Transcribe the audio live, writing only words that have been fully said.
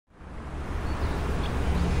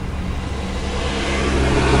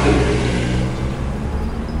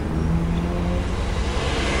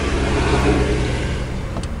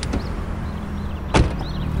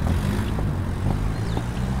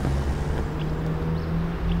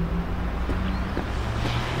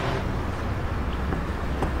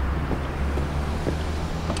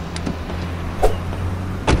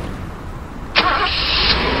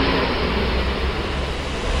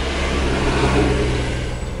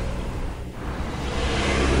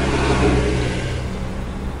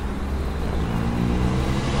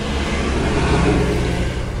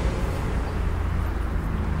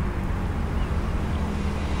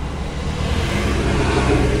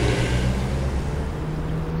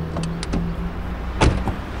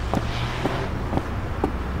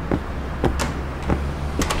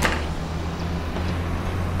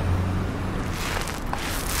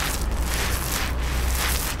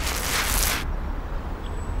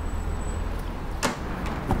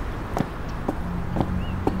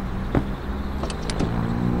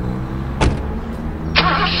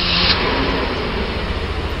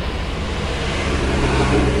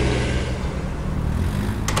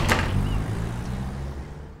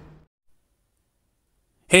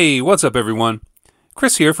Hey, what's up everyone?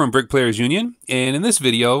 Chris here from Brick Players Union, and in this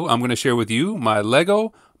video I'm going to share with you my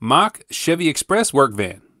Lego MOC Chevy Express work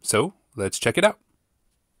van. So let's check it out.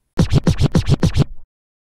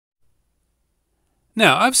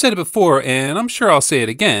 Now, I've said it before, and I'm sure I'll say it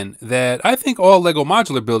again, that I think all Lego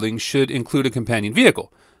modular buildings should include a companion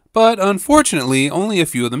vehicle, but unfortunately only a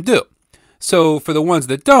few of them do. So for the ones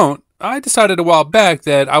that don't, I decided a while back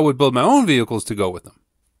that I would build my own vehicles to go with them.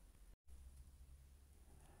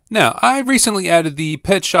 Now, I recently added the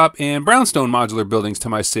Pet Shop and Brownstone modular buildings to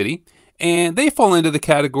my city, and they fall into the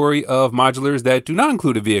category of modulars that do not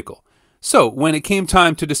include a vehicle. So when it came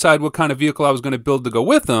time to decide what kind of vehicle I was going to build to go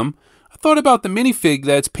with them, I thought about the Minifig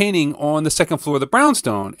that's painting on the second floor of the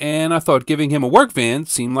Brownstone, and I thought giving him a work van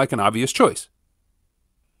seemed like an obvious choice.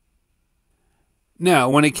 Now,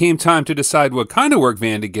 when it came time to decide what kind of work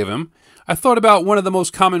van to give him, I thought about one of the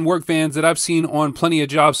most common work vans that I've seen on plenty of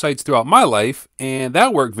job sites throughout my life, and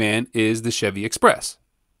that work van is the Chevy Express.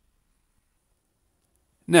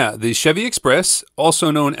 Now, the Chevy Express,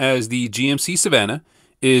 also known as the GMC Savannah,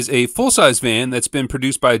 is a full-size van that's been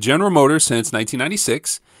produced by General Motors since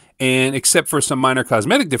 1996, and except for some minor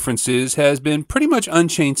cosmetic differences, has been pretty much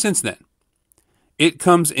unchanged since then. It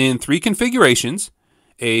comes in 3 configurations: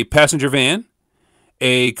 a passenger van,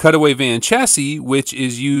 a cutaway van chassis, which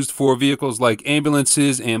is used for vehicles like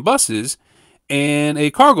ambulances and buses, and a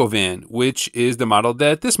cargo van, which is the model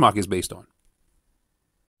that this MOC is based on.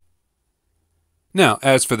 Now,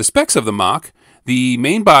 as for the specs of the MOC, the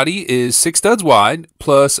main body is 6 studs wide,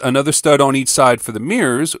 plus another stud on each side for the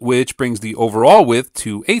mirrors, which brings the overall width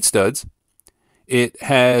to 8 studs. It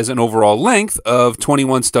has an overall length of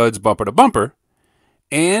 21 studs bumper to bumper,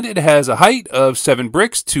 and it has a height of 7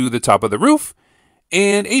 bricks to the top of the roof,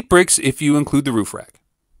 and 8 bricks if you include the roof rack.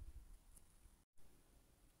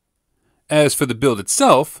 As for the build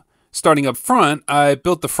itself, starting up front, I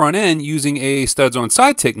built the front end using a studs on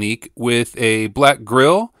side technique with a black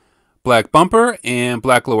grille, black bumper, and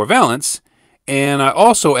black lower valance, and I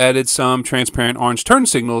also added some transparent orange turn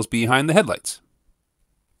signals behind the headlights.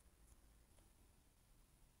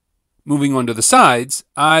 Moving on to the sides,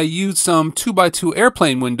 I used some 2x2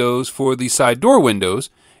 airplane windows for the side door windows,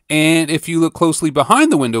 and if you look closely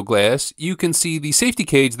behind the window glass, you can see the safety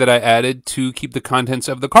cage that I added to keep the contents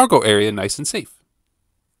of the cargo area nice and safe.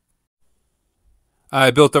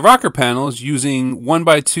 I built the rocker panels using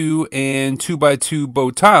 1x2 and 2x2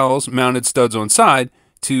 bow tiles mounted studs on side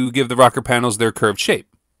to give the rocker panels their curved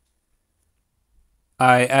shape.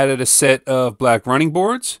 I added a set of black running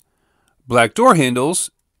boards, black door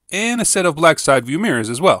handles, and a set of black side view mirrors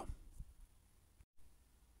as well.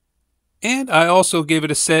 And I also gave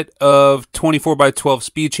it a set of 24x12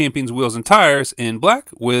 Speed Champions wheels and tires in black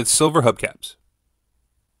with silver hubcaps.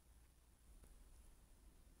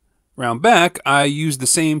 Round back, I used the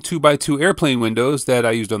same 2x2 airplane windows that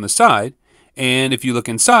I used on the side, and if you look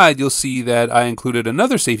inside, you'll see that I included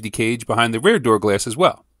another safety cage behind the rear door glass as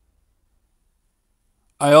well.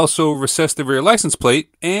 I also recessed the rear license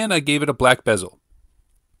plate, and I gave it a black bezel.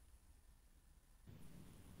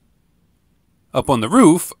 Up on the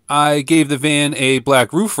roof, I gave the van a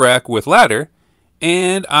black roof rack with ladder,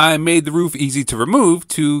 and I made the roof easy to remove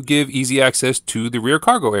to give easy access to the rear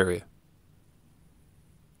cargo area.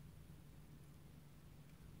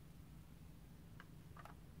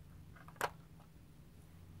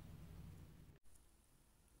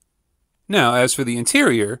 Now, as for the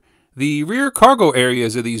interior, the rear cargo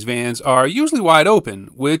areas of these vans are usually wide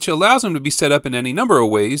open, which allows them to be set up in any number of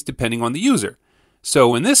ways depending on the user.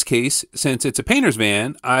 So in this case, since it's a painter's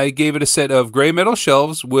van, I gave it a set of gray metal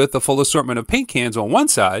shelves with a full assortment of paint cans on one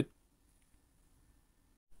side.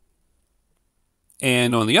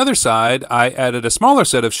 And on the other side, I added a smaller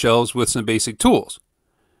set of shelves with some basic tools.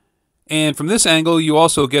 And from this angle, you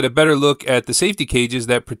also get a better look at the safety cages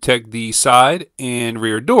that protect the side and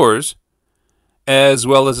rear doors, as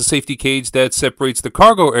well as a safety cage that separates the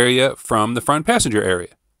cargo area from the front passenger area.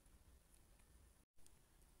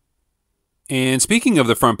 And speaking of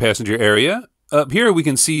the front passenger area, up here we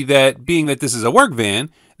can see that being that this is a work van,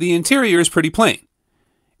 the interior is pretty plain.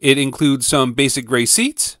 It includes some basic gray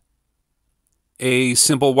seats, a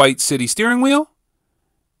simple white city steering wheel,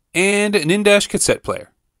 and an in-dash cassette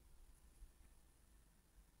player.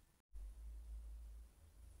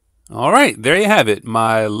 Alright, there you have it,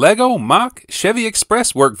 my Lego MOC Chevy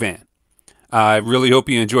Express work van. I really hope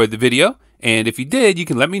you enjoyed the video, and if you did, you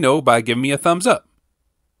can let me know by giving me a thumbs up.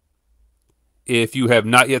 If you have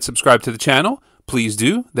not yet subscribed to the channel, please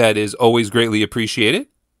do. That is always greatly appreciated.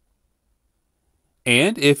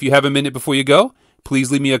 And if you have a minute before you go,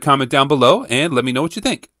 please leave me a comment down below and let me know what you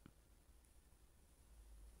think.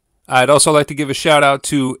 I'd also like to give a shout out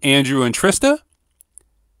to Andrew and Trista,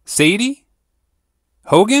 Sadie,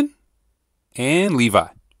 Hogan, and Levi.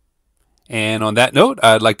 And on that note,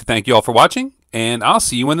 I'd like to thank you all for watching, and I'll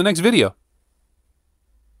see you in the next video.